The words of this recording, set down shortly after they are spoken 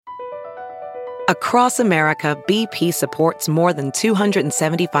Across America, BP supports more than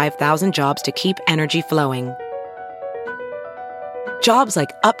 275,000 jobs to keep energy flowing. Jobs like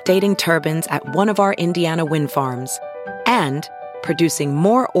updating turbines at one of our Indiana wind farms and producing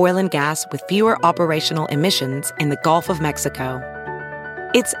more oil and gas with fewer operational emissions in the Gulf of Mexico.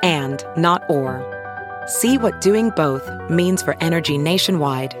 It's and, not or. See what doing both means for energy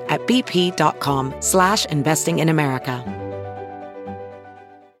nationwide at bp.com/investing in America.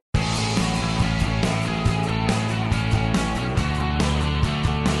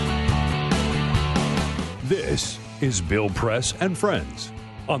 This is Bill Press and Friends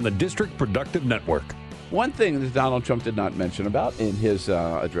on the District Productive Network. One thing that Donald Trump did not mention about in his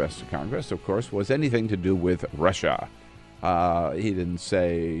address to Congress, of course, was anything to do with Russia. He didn't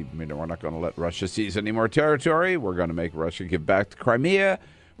say, we're not going to let Russia seize any more territory. We're going to make Russia give back to Crimea.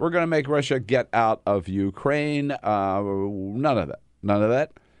 We're going to make Russia get out of Ukraine. None of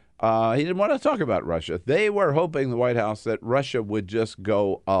that. He didn't want to talk about Russia. They were hoping, the White House, that Russia would just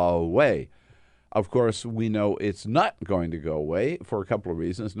go away. Of course, we know it's not going to go away for a couple of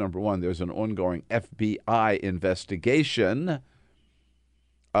reasons. Number one, there's an ongoing FBI investigation,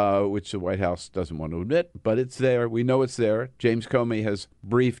 which the White House doesn't want to admit, but it's there. We know it's there. James Comey has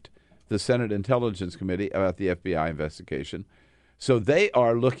briefed the Senate Intelligence Committee about the FBI investigation. So they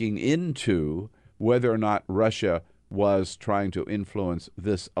are looking into whether or not Russia was trying to influence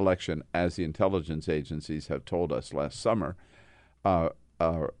this election, as the intelligence agencies have told us last summer,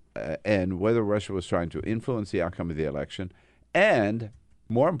 and whether Russia was trying to influence the outcome of the election, and,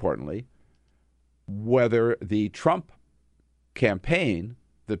 more importantly, whether the Trump campaign,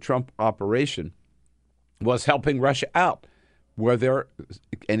 the Trump operation, was helping Russia out. Were there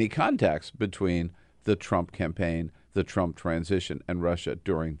any contacts between the Trump campaign, the Trump transition, and Russia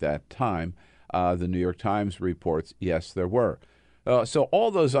during that time? The New York Times reports, yes, there were. So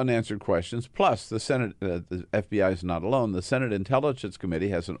all those unanswered questions, plus the Senate, the FBI is not alone. The Senate Intelligence Committee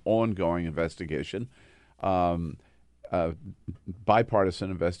has an ongoing investigation,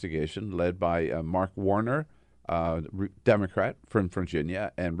 bipartisan investigation led by Mark Warner, Democrat from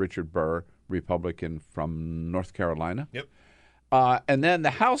Virginia, and Richard Burr, Republican from North Carolina. Yep. And then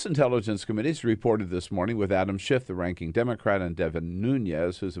the House Intelligence Committees reported this morning with Adam Schiff, the ranking Democrat, and Devin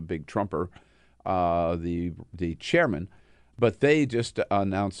Nunes, who's a big Trumper, the chairman. But they just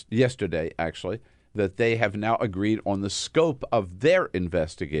announced yesterday, actually, that they have now agreed on the scope of their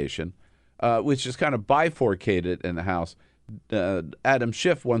investigation, which is kind of bifurcated in the House. Adam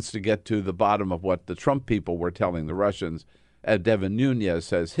Schiff wants to get to the bottom of what the Trump people were telling the Russians. Devin Nunes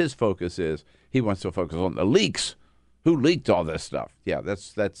says his focus is he wants to focus on the leaks. Who leaked all this stuff? Yeah,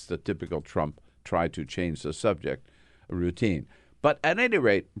 that's the typical Trump try to change the subject routine. But at any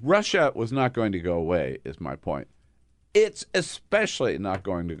rate, Russia was not going to go away, is my point. It's especially not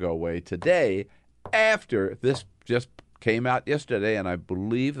going to go away today after this just came out yesterday, and I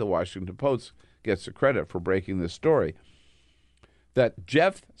believe the Washington Post gets the credit for breaking this story, that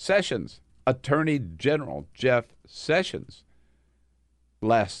Jeff Sessions, Attorney General Jeff Sessions,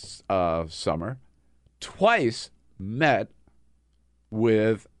 last summer, twice met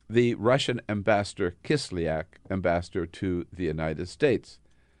with the Russian ambassador Kislyak, ambassador to the United States.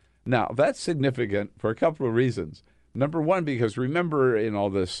 Now, that's significant for a couple of reasons. Number one, because remember in all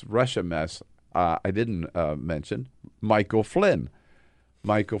this Russia mess, I didn't mention Michael Flynn.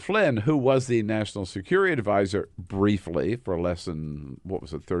 Michael Flynn, who was the National Security Advisor briefly for less than,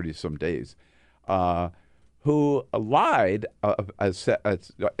 30-some days, who lied,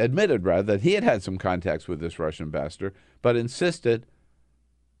 admitted rather, that he had some contacts with this Russian ambassador, but insisted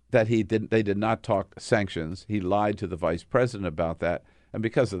that they did not talk sanctions. He lied to the vice president about that, and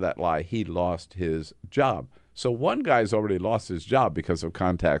because of that lie, he lost his job. So one guy's already lost his job because of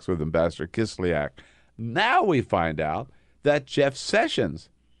contacts with Ambassador Kislyak. Now we find out that Jeff Sessions,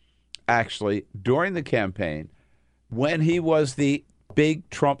 actually, during the campaign, when he was the big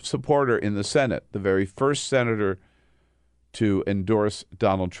Trump supporter in the Senate, the very first senator to endorse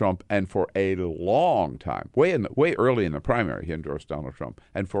Donald Trump, and for a long time, way early in the primary, he endorsed Donald Trump,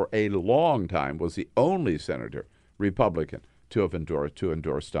 and for a long time was the only senator, Republican, to have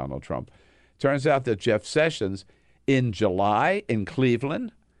endorse Donald Trump. Turns out that Jeff Sessions, in July in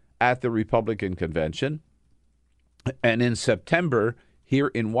Cleveland at the Republican convention, and in September here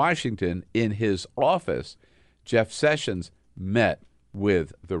in Washington in his office, Jeff Sessions met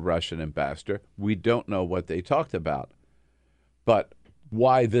with the Russian ambassador. We don't know what they talked about. But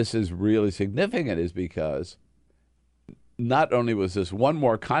why this is really significant is because not only was this one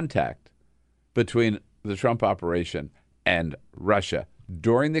more contact between the Trump operation and Russia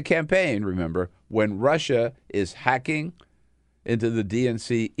during the campaign, remember, when Russia is hacking into the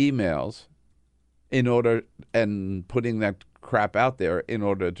DNC emails in order and putting that crap out there in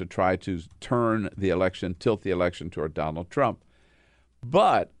order to try to tilt the election toward Donald Trump.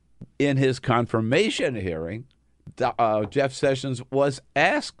 But in his confirmation hearing, Jeff Sessions was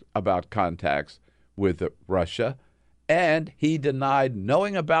asked about contacts with Russia, and he denied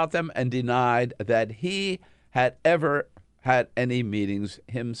knowing about them and denied that he had ever had any meetings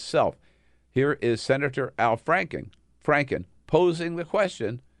himself. Here is Senator Al Franken posing the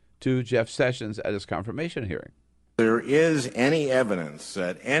question to Jeff Sessions at his confirmation hearing. There is any evidence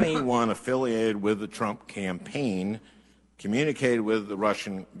that anyone affiliated with the Trump campaign communicated with the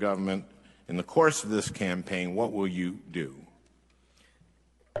Russian government in the course of this campaign, what will you do?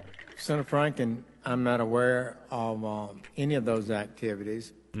 Senator Franken, I'm not aware of any of those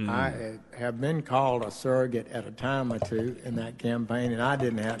activities. I have been called a surrogate at a time or two in that campaign, and I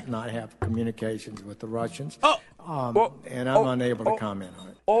did not have communications with the Russians. And I'm unable to comment on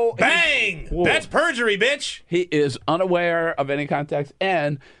it. Bang! That's perjury, bitch! He is unaware of any contacts.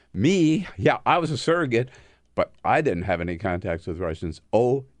 And me, I was a surrogate, but I didn't have any contacts with Russians.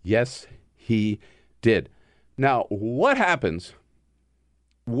 Oh, yes, he did. Now, what happens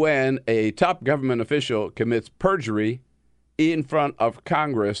when a top government official commits perjury in front of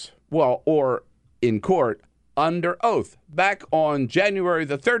Congress, or in court, under oath? Back on January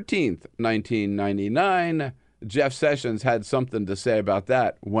the 13th, 1999, Jeff Sessions had something to say about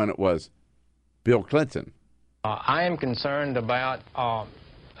that when it was Bill Clinton. I am concerned about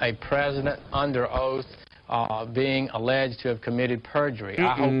a president under oath being alleged to have committed perjury.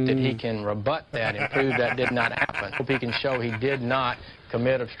 I hope that he can rebut that and prove that did not happen. I hope he can show he did not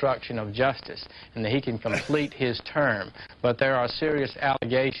commit obstruction of justice and that he can complete his term. But there are serious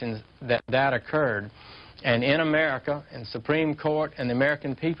allegations that occurred. And in America, and Supreme Court and the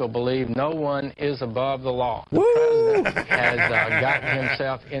American people believe no one is above the law. The president has gotten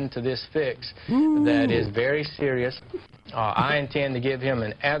himself into this fix that is very serious. I intend to give him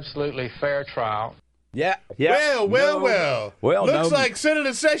an absolutely fair trial. Yeah. Well. Looks like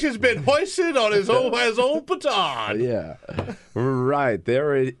Senator Sessions been hoisted on his own petard. Yeah. Right.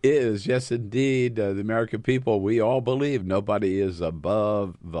 There it is. Yes, indeed. The American people, we all believe nobody is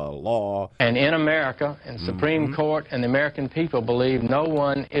above the law. And in America, and Supreme Court and the American people believe no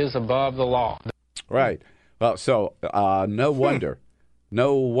one is above the law. Right. Well, so no wonder.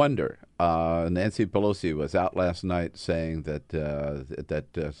 No wonder. Nancy Pelosi was out last night saying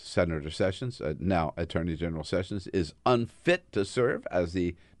that Senator Sessions, now Attorney General Sessions, is unfit to serve as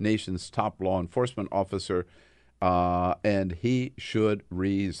the nation's top law enforcement officer, and he should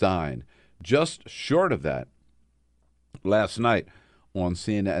resign. Just short of that, last night on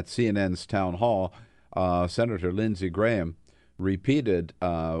CNN's town hall, Senator Lindsey Graham repeated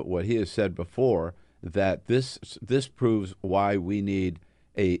what he has said before, that this proves why we need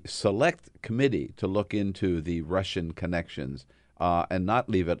a select committee to look into the Russian connections and not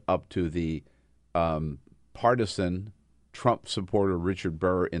leave it up to the partisan Trump supporter Richard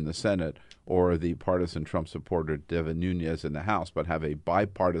Burr in the Senate or the partisan Trump supporter Devin Nunes in the House, but have a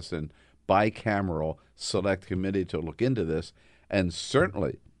bipartisan, bicameral select committee to look into this. And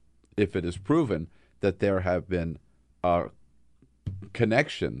certainly, if it is proven that there have been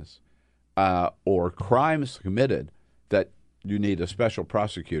connections or crimes committed, that you need a special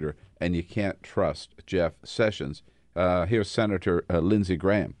prosecutor, and you can't trust Jeff Sessions. Here's Senator Lindsey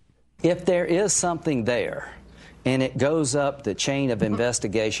Graham. If there is something there, and it goes up the chain of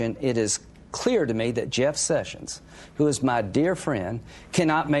investigation, it is clear to me that Jeff Sessions, who is my dear friend,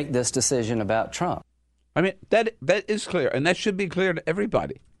 cannot make this decision about Trump. I mean, that is clear, and that should be clear to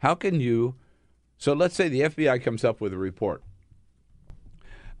everybody. How can you... So let's say the FBI comes up with a report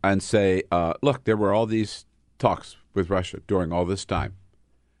and say, look, there were all these talks with Russia during all this time,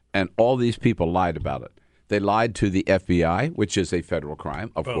 and all these people lied about it. They lied to the FBI, which is a federal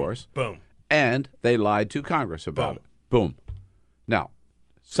crime, of course. Boom. And they lied to Congress about it. Boom. Now,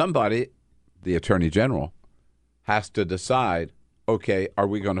 somebody, the Attorney General, has to decide, okay, are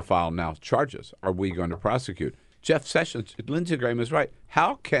we going to file now charges? Are we going to prosecute? Jeff Sessions, Lindsey Graham is right.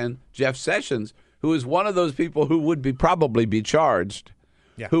 How can Jeff Sessions, who is one of those people who would probably be charged,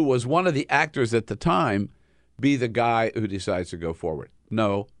 who was one of the actors at the time, be the guy who decides to go forward?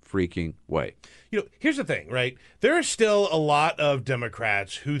 No freaking way. Here's the thing, right? There are still a lot of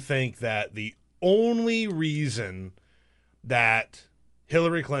Democrats who think that the only reason that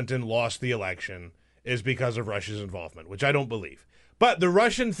Hillary Clinton lost the election is because of Russia's involvement, which I don't believe. But the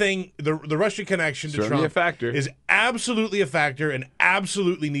Russian thing, the Russian connection to Certainly Trump is absolutely a factor and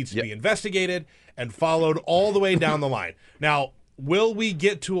absolutely needs to be investigated and followed all the way down the line. Now, will we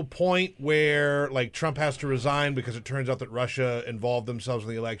get to a point where like Trump has to resign because it turns out that Russia involved themselves in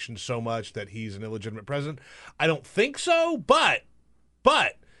the election so much that he's an illegitimate president? I don't think so, but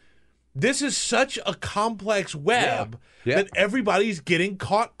this is such a complex web that everybody's getting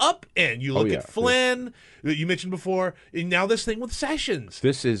caught up in. You look at Flynn, that you mentioned before, and now this thing with Sessions.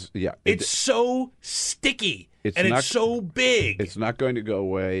 This is, it's so sticky, it's so big. It's not going to go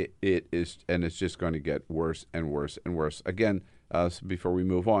away. It is, and it's just going to get worse and worse and worse. Again, before we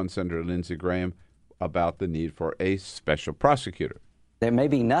move on, Senator Lindsey Graham about the need for a special prosecutor. There may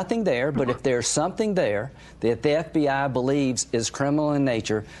be nothing there, but if there's something there that the FBI believes is criminal in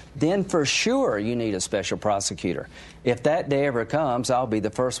nature, then for sure you need a special prosecutor. If that day ever comes, I'll be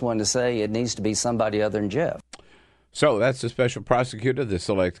the first one to say it needs to be somebody other than Jeff. So that's the special prosecutor, the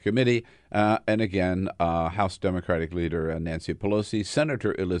Select Committee, and again, House Democratic leader Nancy Pelosi,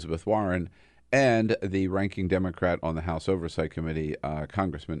 Senator Elizabeth Warren, and the ranking Democrat on the House Oversight Committee,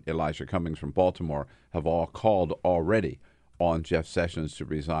 Congressman Elijah Cummings from Baltimore, have all called already on Jeff Sessions to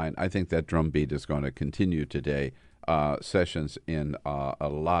resign. I think that drumbeat is going to continue today. Sessions in a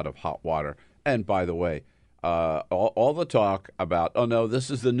lot of hot water. And by the way, all the talk about, oh no, this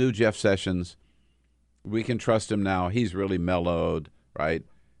is the new Jeff Sessions. We can trust him now. He's really mellowed, right?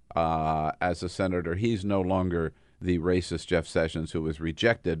 As a senator, he's no longer the racist Jeff Sessions who was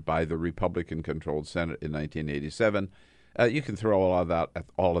rejected by the Republican-controlled Senate in 1987. You can throw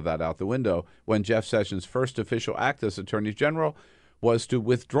all of that out the window when Jeff Sessions' first official act as Attorney General was to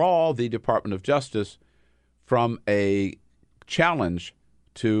withdraw the Department of Justice from a challenge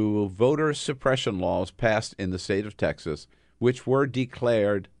to voter suppression laws passed in the state of Texas, which were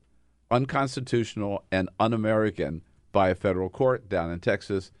declared unconstitutional and un-American by a federal court down in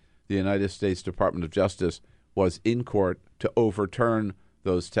Texas. The United States Department of Justice was in court to overturn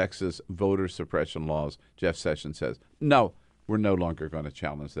those Texas voter suppression laws. Jeff Sessions says, no, we're no longer going to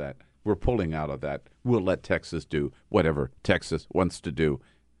challenge that. We're pulling out of that. We'll let Texas do whatever Texas wants to do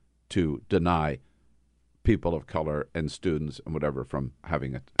to deny people of color and students and whatever from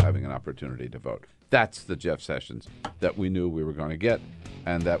having an opportunity to vote. That's the Jeff Sessions that we knew we were going to get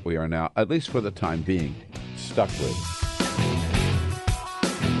and that we are now, at least for the time being, stuck with.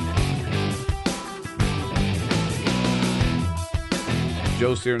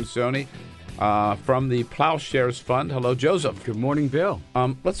 Joe Cirincione from the Plowshares Fund. Hello, Joseph. Good morning, Bill.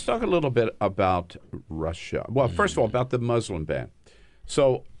 Let's talk a little bit about Russia. Well, first of all, about the Muslim ban.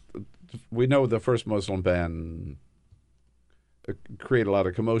 So we know the first Muslim ban created a lot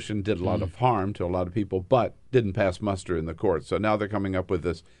of commotion, did a lot of harm to a lot of people, but didn't pass muster in the courts. So now they're coming up with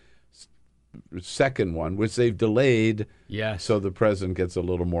this second one, which they've delayed. Yes. So the president gets a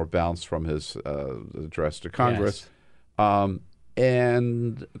little more bounce from his address to Congress. Yes.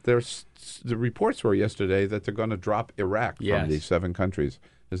 And there's the reports were yesterday that they're going to drop Iraq from these 7 countries.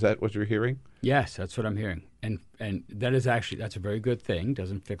 Is that what you're hearing? Yes, that's what I'm hearing. And that is actually, that's a very good thing.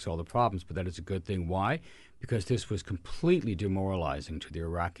 Doesn't fix all the problems, but that is a good thing. Why? Because this was completely demoralizing to the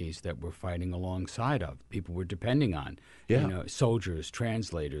Iraqis that we're fighting alongside of. People we're depending on. Yeah. Soldiers,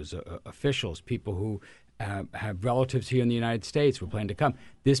 translators, officials, people who have relatives here in the United States were planning to come.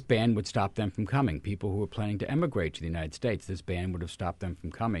 This ban would stop them from coming. People who were planning to emigrate to the United States, this ban would have stopped them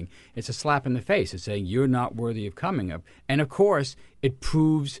from coming. It's a slap in the face. It's saying you're not worthy of coming. And, of course, it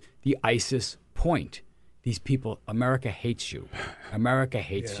proves the ISIS point. These people, America hates you. America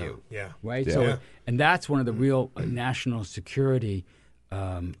hates you. Yeah. Right? Yeah. So, and that's one of the real national security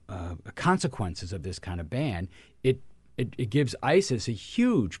consequences of this kind of ban. It gives ISIS a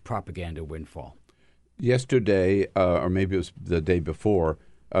huge propaganda windfall. Yesterday, or maybe it was the day before,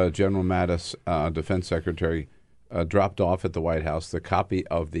 General Mattis, Defense Secretary, dropped off at the White House the copy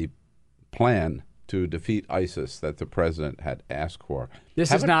of the plan to defeat ISIS that the president had asked for.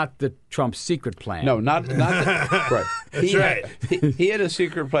 This is not the Trump secret plan. No, not the, right. That's right. He had a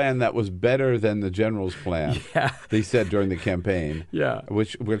secret plan that was better than the general's plan. Yeah. He said during the campaign. Yeah.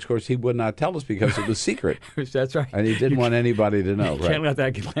 Which of course he would not tell us because it was secret. That's right. And he didn't want anybody to know. You can't let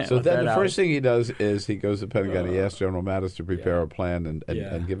that get. So then the first thing he does is he goes to the Pentagon. He asks General Mattis to prepare a plan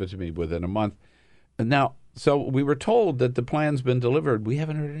and give it to me within a month. And now, so we were told that the plan's been delivered. We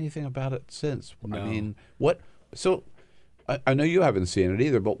haven't heard anything about it since. No. I mean, what? So I know you haven't seen it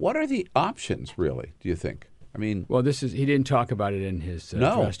either, but what are the options, really, do you think? I mean, well, he didn't talk about it in his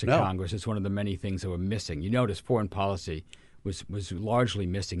address to Congress. It's one of the many things that were missing. You notice foreign policy was largely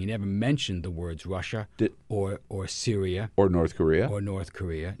missing. He never mentioned the words Russia or Syria or North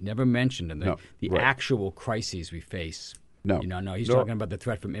Korea. Never mentioned them. The actual crises we face No. No, he's No. talking about the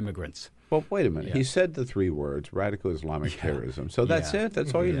threat from immigrants. Well, wait a minute. Yeah. He said the 3 words, radical Islamic terrorism. So that's it.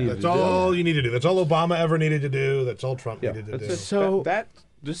 That's all you need to do. That's all you need to do. That's all Obama ever needed to do. That's all Trump needed to do. That's it. So- that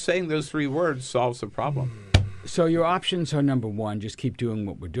just saying those 3 words solves the problem. So your options are, number one, just keep doing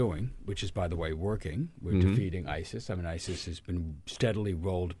what we're doing, which is, by the way, working. We're defeating ISIS. I mean, ISIS has been steadily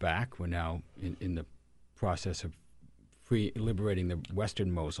rolled back. We're now in the process of liberating the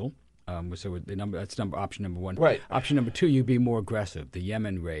western Mosul. So that's option number 1. Right. Option number 2, you be more aggressive. The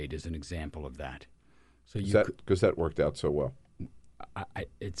Yemen raid is an example of that. So Because that worked out so well.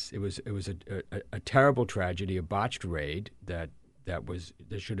 it was a terrible tragedy, a botched raid that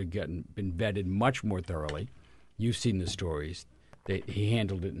should have been vetted much more thoroughly. You've seen the stories. He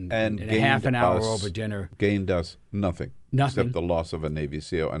handled it in a half an hour over dinner. Gained us nothing. Nothing. Except the loss of a Navy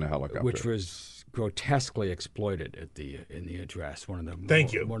SEAL and a helicopter. Which was grotesquely exploited in the address. One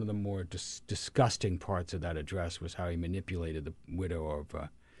of the more disgusting parts of that address was how he manipulated the widow of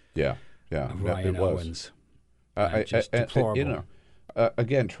Ryan Owens. Just deplorable.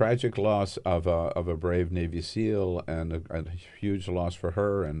 Again, tragic loss of a brave Navy SEAL and a huge loss for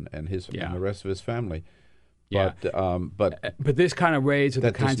her and the rest of his family. Yeah. But this kind of raids are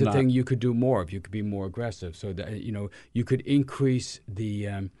the kinds of thing you could do more of. You could be more aggressive, so that you could increase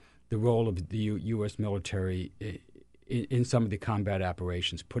the role of the U.S. military in some of the combat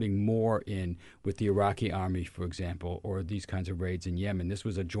operations, putting more in with the Iraqi army, for example, or these kinds of raids in Yemen. This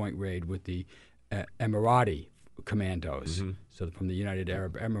was a joint raid with the Emirati commandos, so from the United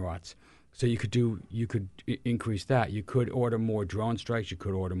Arab Emirates. So you could increase that. You could order more drone strikes. You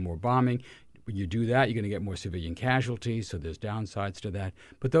could order more bombing. When you do that, you're going to get more civilian casualties, so there's downsides to that.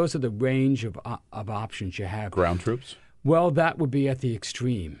 But those are the range of options you have. Ground troops? Well, that would be at the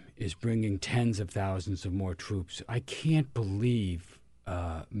extreme, is bringing tens of thousands of more troops. I can't believe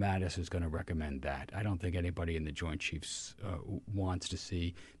Mattis is going to recommend that. I don't think anybody in the Joint Chiefs wants to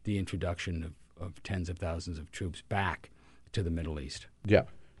see the introduction of tens of thousands of troops back to the Middle East. Yeah.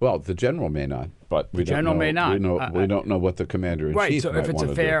 Well, the general may not, but we don't know. May not. We don't know what the commander-in-chief right. So might if it's a want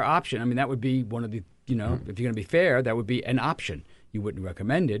to fair do. option, I mean, that would be one of the, if you're going to be fair, that would be an option. You wouldn't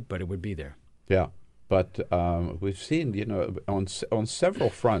recommend it, but it would be there. Yeah. But we've seen, on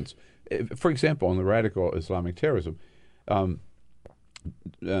several fronts. For example, on the radical Islamic terrorism,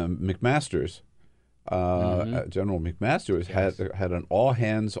 McMaster's, General McMaster's had an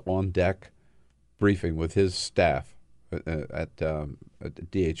all-hands-on-deck briefing with his staff at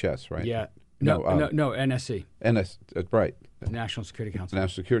DHS, right? Yeah. No, NSC. Right. National Security Council.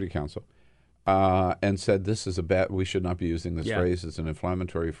 National Security Council. And said this is we should not be using this phrase. It's an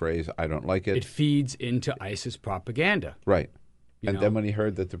inflammatory phrase. I don't like it. It feeds into ISIS propaganda. Right. Then when he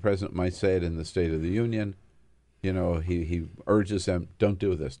heard that the president might say it in the State of the Union, he urges them, don't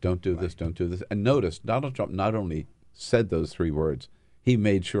do this, don't do this, don't do this. And notice, Donald Trump not only said those 3 words, he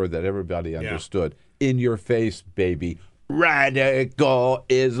made sure that everybody understood, in your face, baby, radical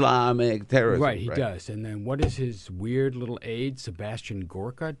Islamic terrorism. Right, he does. And then what does his weird little aide, Sebastian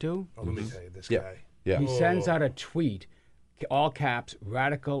Gorka, do? Oh, let me tell you, this guy. Yeah. He sends out a tweet, all caps,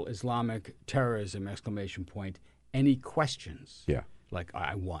 radical Islamic terrorism, ! Any questions? Yeah. Like,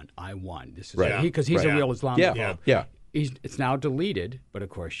 I won. This is right. Because he's a real Islamophobe. Yeah. It's now deleted, but of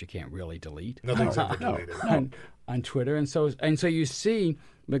course you can't really delete. Nothing's ever deleted. On Twitter. And so you see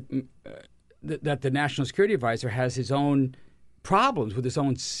that the National Security Advisor has his own problems with his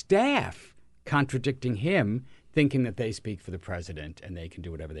own staff contradicting him, thinking that they speak for the president and they can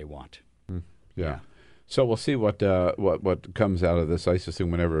do whatever they want. Yeah. So we'll see what comes out of this ISIS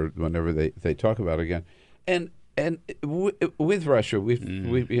thing whenever they talk about it again. And with Russia, we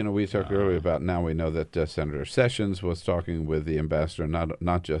talked earlier about, now we know that Senator Sessions was talking with the ambassador,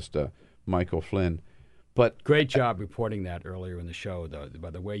 not just Michael Flynn. But great job reporting that earlier in the show, though. By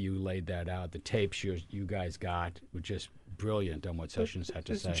the way you laid that out, the tapes you guys got were just brilliant on what Sessions had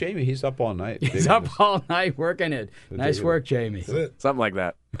to say. Jamie, he's up all night. He's up all night working it. Nice work, Jamie. Something like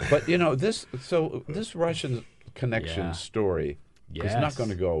that. But this Russian connection story is not going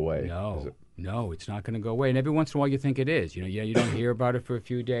to go away. No, it's not going to go away. And every once in a while you think it is. You don't hear about it for a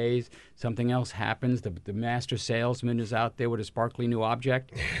few days. Something else happens. The master salesman is out there with a sparkly new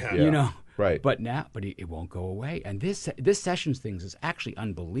object. Right. But it won't go away. And this Sessions thing is actually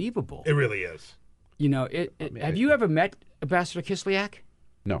unbelievable. It really is. Have you ever met Ambassador Kislyak?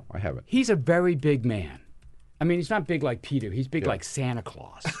 No, I haven't. He's a very big man. I mean, he's not big like Peter. He's big like Santa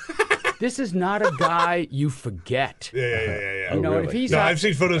Claus. This is not a guy you forget. Yeah. Really? If he's I've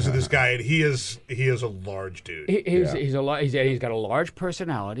seen photos of this guy, and he is a large dude. He's got a large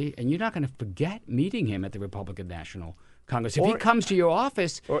personality, and you're not going to forget meeting him at the Republican National Congress. If he comes to your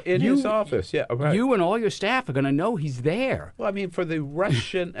office, or in his office, yeah, right. You and all your staff are going to know he's there. Well, I mean, for the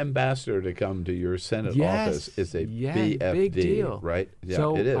Russian ambassador to come to your Senate office is a BFD, big deal, right? Yeah,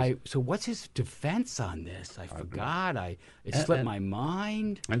 so it is. So what's his defense on this? I forgot. It slipped my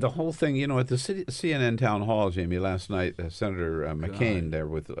mind. And the whole thing, at the CNN town hall, Jamie, last night, Senator McCain there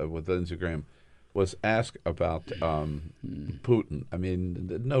with Lindsey Graham was asked about Putin. I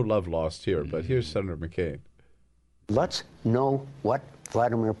mean, no love lost here, but here's Senator McCain. Let's know what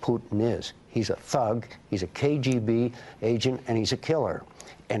Vladimir Putin is. He's a thug, he's a KGB agent, and he's a killer.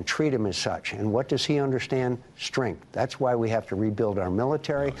 And treat him as such. And what does he understand? Strength. That's why we have to rebuild our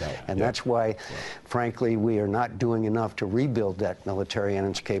military, that's why, frankly, we are not doing enough to rebuild that military and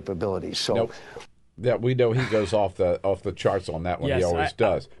its capabilities. So. Nope. Yeah, we know he goes off the charts on that one. Yes, he always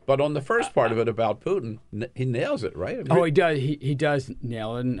does. But on the first part of it about Putin, he nails it, right? He does. He does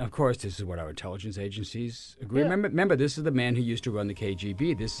nail it. And of course, this is what our intelligence agencies agree. Yeah. Remember, this is the man who used to run the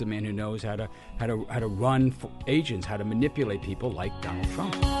KGB. This is the man who knows how to run agents, how to manipulate people like Donald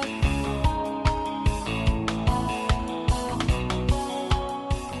Trump.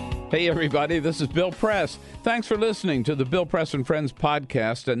 Hey, everybody, this is Bill Press. Thanks for listening to the Bill Press and Friends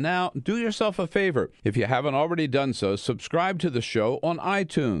podcast. And now, do yourself a favor. If you haven't already done so, subscribe to the show on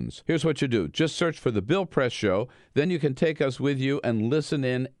iTunes. Here's what you do. Just search for The Bill Press Show. Then you can take us with you and listen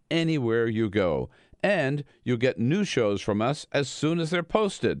in anywhere you go. And you'll get new shows from us as soon as they're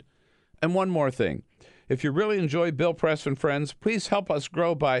posted. And one more thing. If you really enjoy Bill Press and Friends, please help us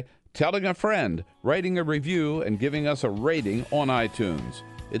grow by telling a friend, writing a review, and giving us a rating on iTunes.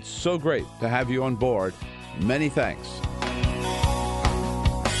 It's so great to have you on board. Many thanks.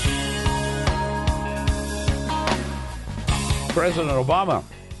 President Obama.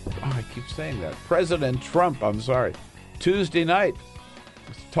 I keep saying that. President Trump, I'm sorry. Tuesday night,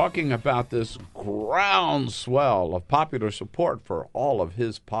 talking about this groundswell of popular support for all of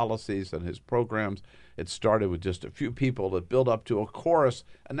his policies and his programs. It started with just a few people that built up to a chorus,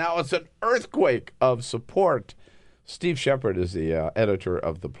 and now it's an earthquake of support. Steve Shepard is the editor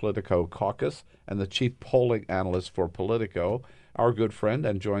of the Politico Caucus and the chief polling analyst for Politico, our good friend,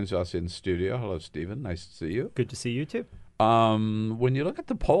 and joins us in studio. Hello, Stephen. Nice to see you. Good to see you, too. When you look at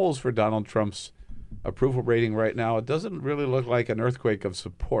the polls for Donald Trump's approval rating right now, it doesn't really look like an earthquake of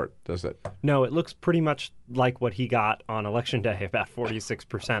support, does it? No, it looks pretty much like what he got on Election Day, about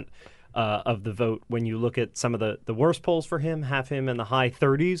 46% of the vote. When you look at some of the worst polls for him, have him in the high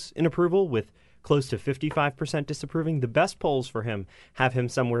 30s in approval with close to 55% disapproving. The best polls for him have him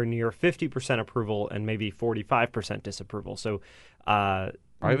somewhere near 50% approval and maybe 45% disapproval. So I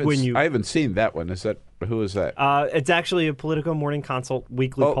haven't seen that one. Who is that? It's actually a Politico Morning Consult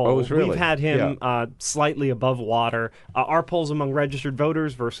weekly poll. Oh, really? We've had him slightly above water. Our polls among registered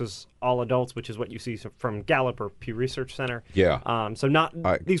voters versus all adults, which is what you see from Gallup or Pew Research Center. Yeah.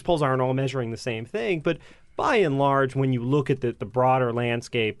 These polls aren't all measuring the same thing, but by and large, when you look at the broader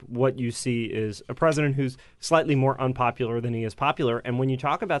landscape, what you see is a president who's slightly more unpopular than he is popular. And when you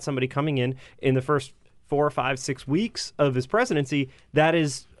talk about somebody coming in the first 4, 5, 6 weeks of his presidency, that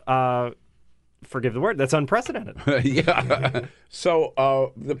is, forgive the word, that's unprecedented. Yeah.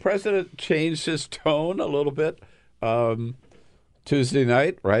 So the president changed his tone a little bit Tuesday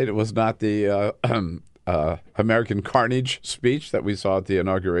night, right? It was not the American Carnage speech that we saw at the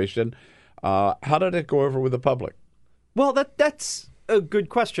inauguration. How did it go over with the public? Well, that's a good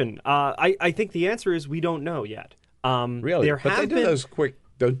question. I think the answer is we don't know yet. Really? But they do those quick.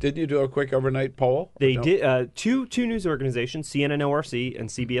 Did you do a quick overnight poll? They did. Two news organizations, CNN ORC and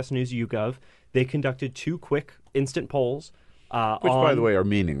CBS News YouGov, they conducted 2 quick instant polls. Which, by the way, are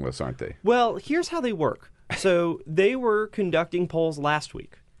meaningless, aren't they? Well, here's how they work. So they were conducting polls last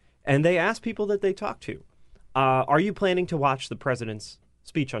week, and they asked people that they talked to, are you planning to watch the president's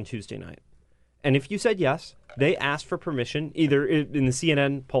speech on Tuesday night? And if you said yes, they asked for permission. Either in the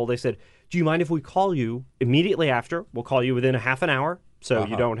CNN poll, they said, do you mind if we call you immediately after? We'll call you within a half an hour, so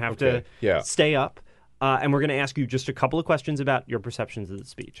you don't have to stay up. And we're going to ask you just a couple of questions about your perceptions of the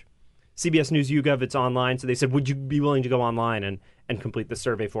speech. CBS News YouGov, it's online. So they said, would you be willing to go online and complete the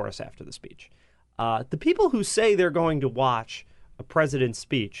survey for us after the speech? The people who say they're going to watch a president's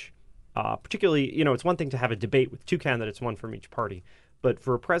speech, particularly, it's one thing to have a debate with 2 candidates, one from each party. But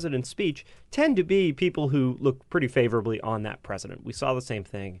for a president's speech, tend to be people who look pretty favorably on that president. We saw the same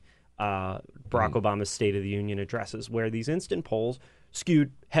thing, Barack Obama's State of the Union addresses, where these instant polls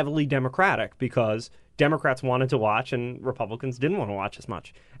skewed heavily Democratic because Democrats wanted to watch and Republicans didn't want to watch as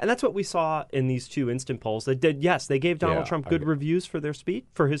much. And that's what we saw in these 2 instant polls that did. Yes, they gave Donald Trump good reviews for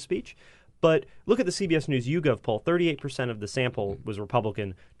his speech, But look at the CBS News YouGov poll. 38% of the sample was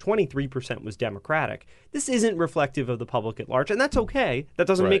Republican, 23% was Democratic. This isn't reflective of the public at large, and that's okay. That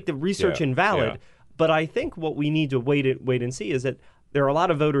doesn't make the research invalid. But I think what we need to wait and see is that there are a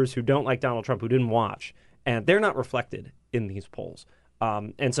lot of voters who don't like Donald Trump who didn't watch, and they're not reflected in these polls.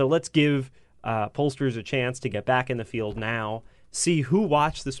 And so let's give pollsters a chance to get back in the field now, see who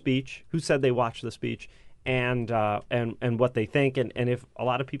watched the speech, who said they watched the speech, and what they think. And if a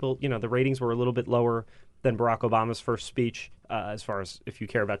lot of people, the ratings were a little bit lower than Barack Obama's first speech, as far as if you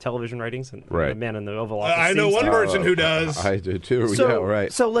care about television ratings, and the man in the Oval Office. I know one person who does. I do too. So,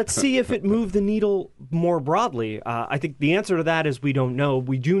 So let's see if it moved the needle more broadly. I think the answer to that is we don't know.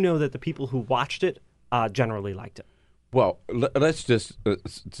 We do know that the people who watched it generally liked it. Well, let's just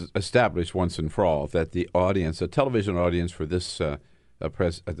establish once and for all that the audience, the television audience for this the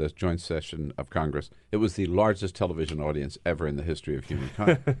joint session of Congress, it was the largest television audience ever in the history of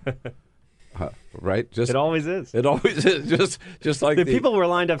humankind. Right? It always is. It always is. Just like the people were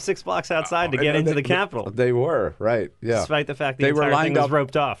lined up 6 blocks outside to get into the Capitol. They were, right? Yeah. Despite the fact the entire thing was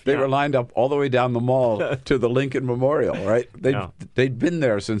roped off. They were lined up all the way down the mall to the Lincoln Memorial, right? They'd been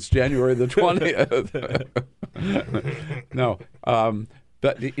there since January the 20th. No,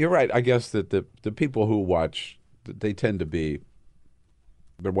 but you're right. I guess that the people who watch, they tend to be.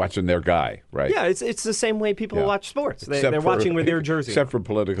 They're watching their guy, right? Yeah, it's the same way people watch sports. They're watching with their jersey. Except for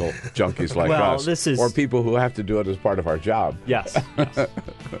political junkies like us. Or people who have to do it as part of our job. Yes.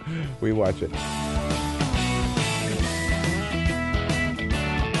 We watch it.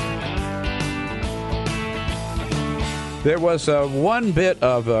 There was one bit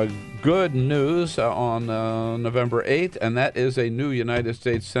of good news on November 8th, and that is a new United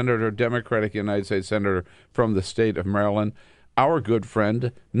States Senator, Democratic United States Senator from the state of Maryland. Our good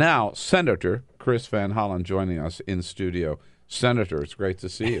friend, now Senator Chris Van Hollen, joining us in studio. Senator, it's great to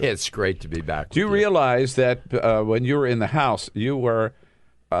see you. It's great to be back. Do you realize that when you were in the House, you were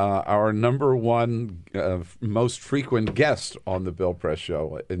our number one most frequent guest on the Bill Press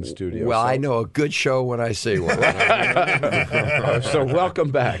Show in studio? Well, I know a good show when I see one. So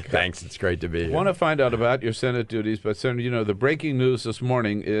welcome back. Thanks. It's great to be here. I want to find out about your Senate duties, but Senator, the breaking news this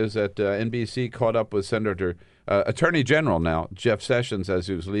morning is that NBC caught up with Attorney General now, Jeff Sessions, as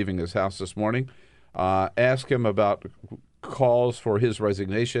he was leaving his house this morning, asked him about calls for his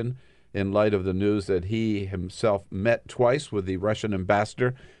resignation in light of the news that he himself met twice with the Russian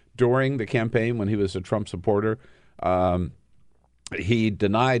ambassador during the campaign when he was a Trump supporter. He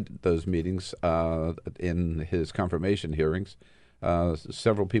denied those meetings in his confirmation hearings.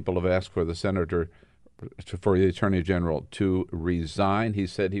 Several people have asked for for the Attorney General to resign. He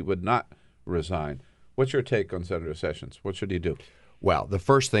said he would not resign. What's your take on Senator Sessions? What should he do? Well, the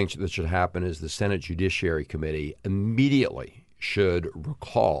first thing that should happen is the Senate Judiciary Committee immediately should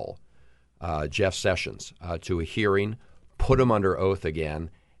recall Jeff Sessions to a hearing, put him under oath again,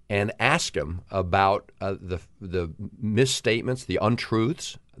 and ask him about the misstatements, the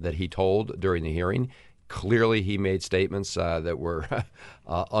untruths that he told during the hearing. Clearly, he made statements that were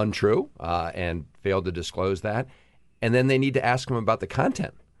untrue and failed to disclose that. And then they need to ask him about the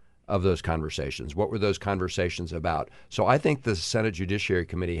content of those conversations. What were those conversations about? So I think the Senate Judiciary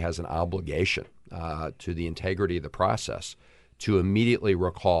Committee has an obligation to the integrity of the process to immediately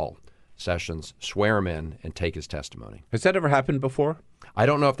recall Sessions, swear him in, and take his testimony. Has that ever happened before? I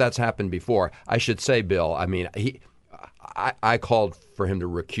don't know if that's happened before. I should say, Bill, I mean, I called for him to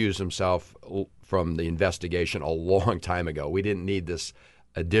recuse himself from the investigation a long time ago. We didn't need this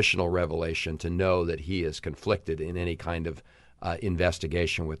additional revelation to know that he is conflicted in any kind of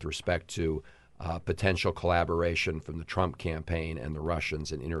investigation with respect to potential collaboration from the Trump campaign and the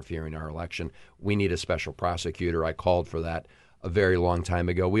Russians in interfering in our election. We need a special prosecutor. I called for that a very long time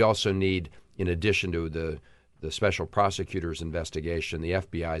ago. We also need, in addition to the special prosecutor's investigation, the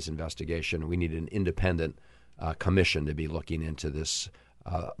FBI's investigation, we need an independent commission to be looking into this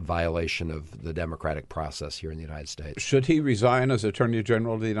violation of the democratic process here in the United States. Should he resign as Attorney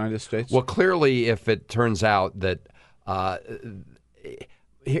General of the United States? Well, clearly, if it turns out that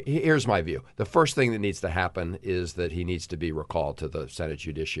here's my view. The first thing that needs to happen is that he needs to be recalled to the Senate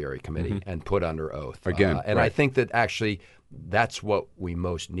Judiciary Committee and put under oath. Again. And right. I think that actually that's what we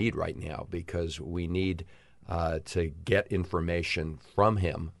most need right now, because we need to get information from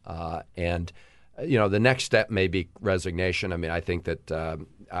him. And the next step may be resignation. I mean, I think that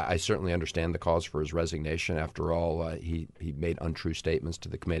I certainly understand the cause for his resignation. After all, he made untrue statements to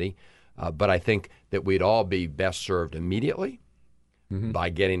the committee. But I think that we'd all be best served immediately by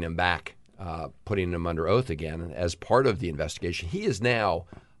getting him back, putting him under oath again as part of the investigation. He is now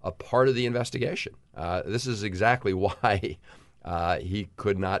a part of the investigation. This is exactly why He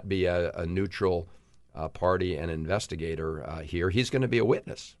could not be a neutral party and investigator here. He's going to be a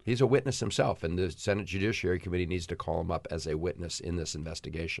witness. He's a witness himself, and the Senate Judiciary Committee needs to call him up as a witness in this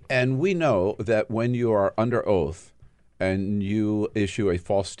investigation. And we know that when you are under oath and you issue a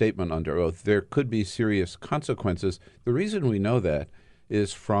false statement under oath, there could be serious consequences. The reason we know that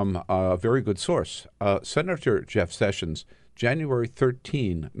is from a very good source. Senator Jeff Sessions, January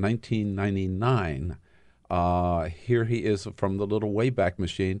 13, 1999, here he is from the little Wayback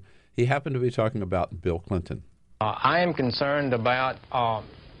Machine. He happened to be talking about Bill Clinton. I am concerned about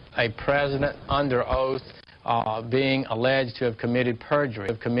a president under oath being alleged to have committed perjury.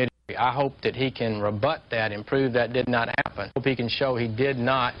 I hope that he can rebut that and prove that did not happen. I hope he can show he did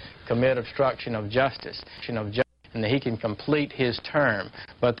not commit obstruction of justice, and that he can complete his term.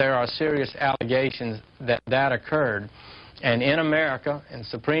 But there are serious allegations that occurred. And in America, and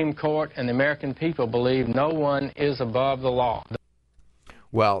Supreme Court and the American people believe no one is above the law.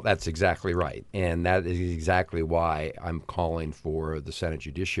 Well, that's exactly right. And that is exactly why I'm calling for the Senate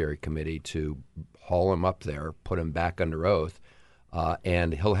Judiciary Committee to haul him up there, put him back under oath,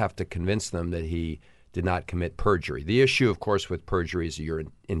 and he'll have to convince them that he did not commit perjury. The issue, of course, with perjury is your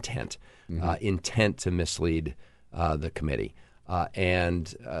intent, intent to mislead the committee.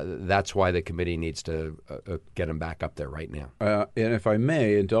 And that's why the committee needs to get him back up there right now. And if I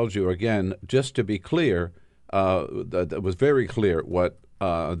may indulge you again, just to be clear, that was very clear what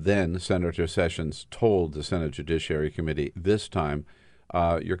then Senator Sessions told the Senate Judiciary Committee. This time,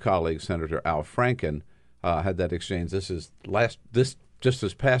 your colleague, Senator Al Franken, had that exchange. This is just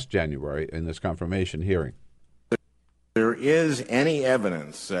this past January in this confirmation hearing. There is any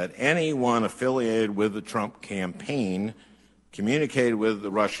evidence that anyone affiliated with the Trump campaign communicated with the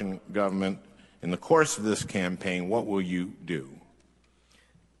Russian government in the course of this campaign, what will you do?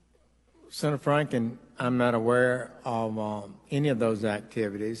 Senator Franken, I'm not aware of any of those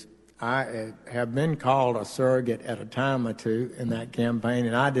activities. I have been called a surrogate at a time or two in that campaign,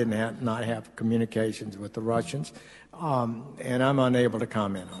 and I did not have communications with the Russians, and I'm unable to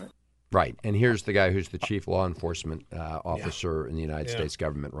comment on it. Right. And here's the guy who's the chief law enforcement officer in the United States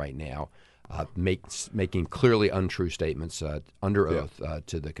government right now, making clearly untrue statements under oath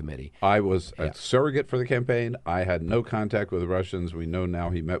to the committee. I was a surrogate for the campaign. I had no contact with the Russians. We know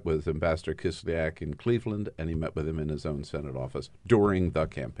now he met with Ambassador Kislyak in Cleveland, and he met with him in his own Senate office during the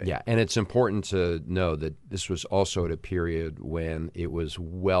campaign. Yeah, and it's important to know that this was also at a period when it was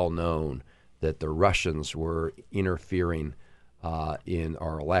well known that the Russians were interfering in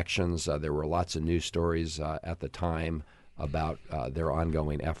our elections. There were lots of news stories at the time about their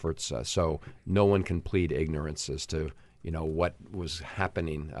ongoing efforts. So no one can plead ignorance as to what was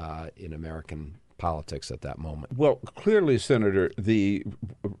happening in American politics at that moment. Well, clearly, Senator, the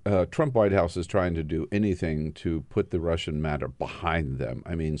Trump White House is trying to do anything to put the Russian matter behind them.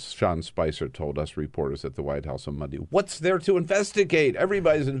 I mean, Sean Spicer told us reporters at the White House on Monday, what's there to investigate?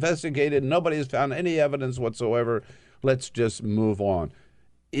 Everybody's investigated. Nobody's found any evidence whatsoever. Let's just move on.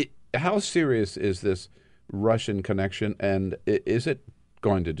 How serious is this Russian connection, and is it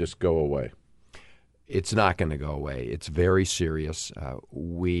going to just go away? It's not going to go away. It's very serious.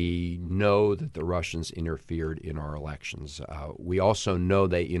 We know that the Russians interfered in our elections. We also know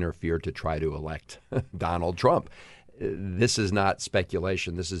they interfered to try to elect Donald Trump. This is not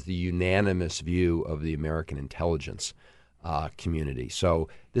speculation. This is the unanimous view of the American intelligence community. So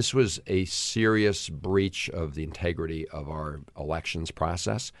this was a serious breach of the integrity of our elections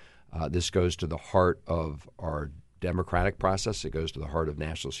process. This goes to the heart of our democratic process. It goes to the heart of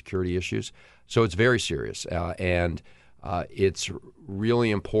national security issues. So it's very serious. And it's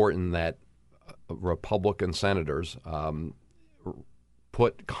really important that Republican senators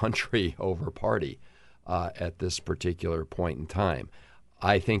put country over party at this particular point in time.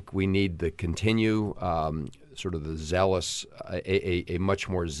 I think we need to continue sort of the zealous, a much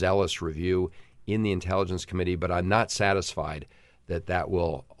more zealous review in the Intelligence Committee, but I'm not satisfied that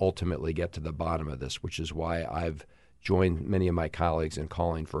will ultimately get to the bottom of this, which is why I've joined many of my colleagues in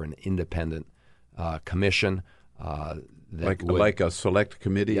calling for an independent commission. Like a select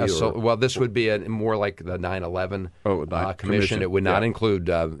committee? Yeah, well, this would be more like the 9/11 commission. It would not include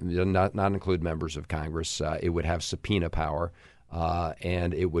not include members of Congress. It would have subpoena power,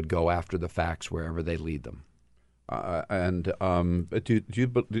 and it would go after the facts wherever they lead them. Do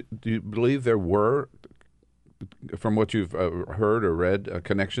you believe there were, from what you've heard or read,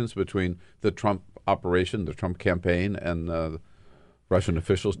 connections between the Trump operation, the Trump campaign, and Russian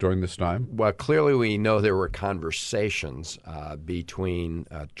officials during this time? Well, clearly we know there were conversations between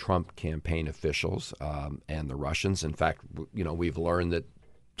Trump campaign officials and the Russians. In fact, we've learned that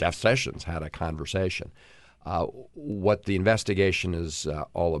Jeff Sessions had a conversation. What the investigation is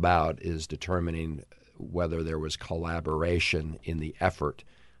all about is determining whether there was collaboration in the effort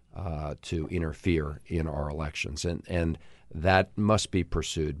to interfere in our elections. And that must be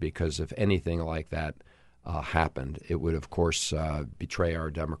pursued, because if anything like that happened, it would, of course, betray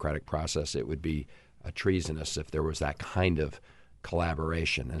our democratic process. It would be treasonous if there was that kind of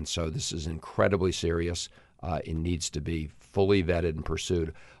collaboration. And so this is incredibly serious. It needs to be fully vetted and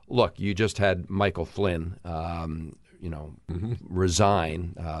pursued. Look, you just had Michael Flynn,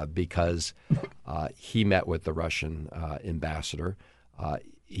 resign because he met with the Russian ambassador.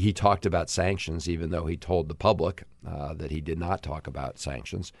 He talked about sanctions, even though he told the public that he did not talk about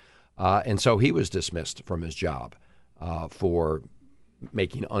sanctions. And so he was dismissed from his job for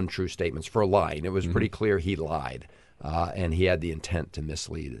making untrue statements, for lying. It was pretty clear he lied, and he had the intent to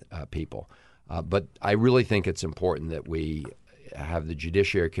mislead people. But I really think it's important that we have the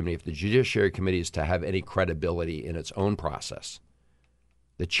Judiciary Committee. If the Judiciary Committee is to have any credibility in its own process,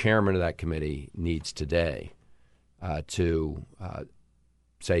 the chairman of that committee needs today to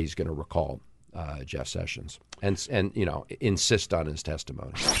say he's going to recall Jeff Sessions and insist on his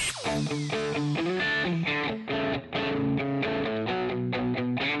testimony.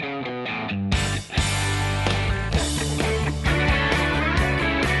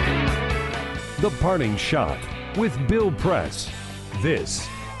 The Parting Shot with Bill Press. This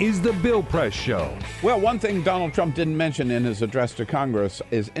is the Bill Press Show. Well, one thing Donald Trump didn't mention in his address to Congress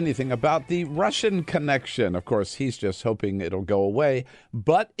is anything about the Russian connection. Of course, he's just hoping it'll go away,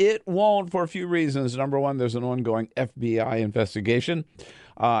 but it won't for a few reasons. Number one, there's an ongoing FBI investigation.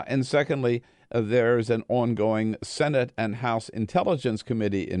 And secondly, there's an ongoing Senate and House Intelligence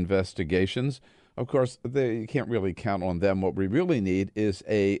Committee investigations. Of course, you can't really count on them. What we really need is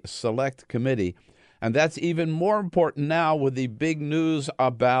a select committee. And that's even more important now with the big news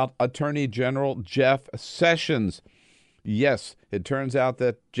about Attorney General Jeff Sessions. Yes, it turns out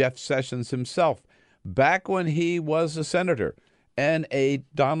that Jeff Sessions himself, back when he was a senator and a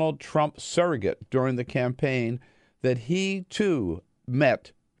Donald Trump surrogate during the campaign, that he too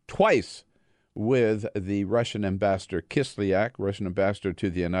met twice with the Russian ambassador Kislyak, Russian ambassador to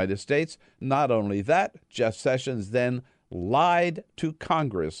the United States. Not only that, Jeff Sessions then lied to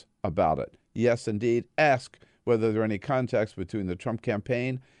Congress about it. Yes, indeed, asked whether there are any contacts between the Trump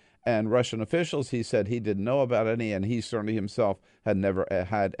campaign and Russian officials. He said he didn't know about any, and he certainly himself had never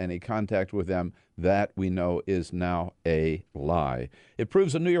had any contact with them. That, we know, is now a lie. It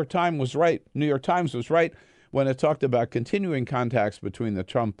proves the New York Times was right. New York Times was right when it talked about continuing contacts between the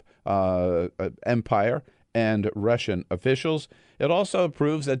Trump empire and Russian officials. It also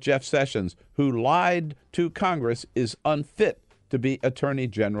proves that Jeff Sessions, who lied to Congress, is unfit to be Attorney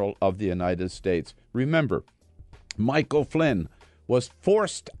General of the United States. Remember, Michael Flynn was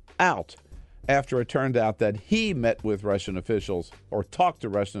forced out after it turned out that he met with Russian officials or talked to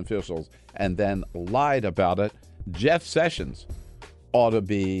Russian officials and then lied about it. Jeff Sessions ought to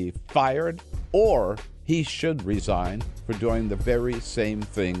be fired, or he should resign for doing the very same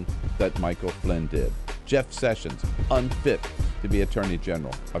thing that Michael Flynn did. Jeff Sessions, unfit to be Attorney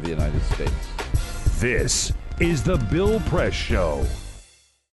General of the United States. This is the Bill Press Show.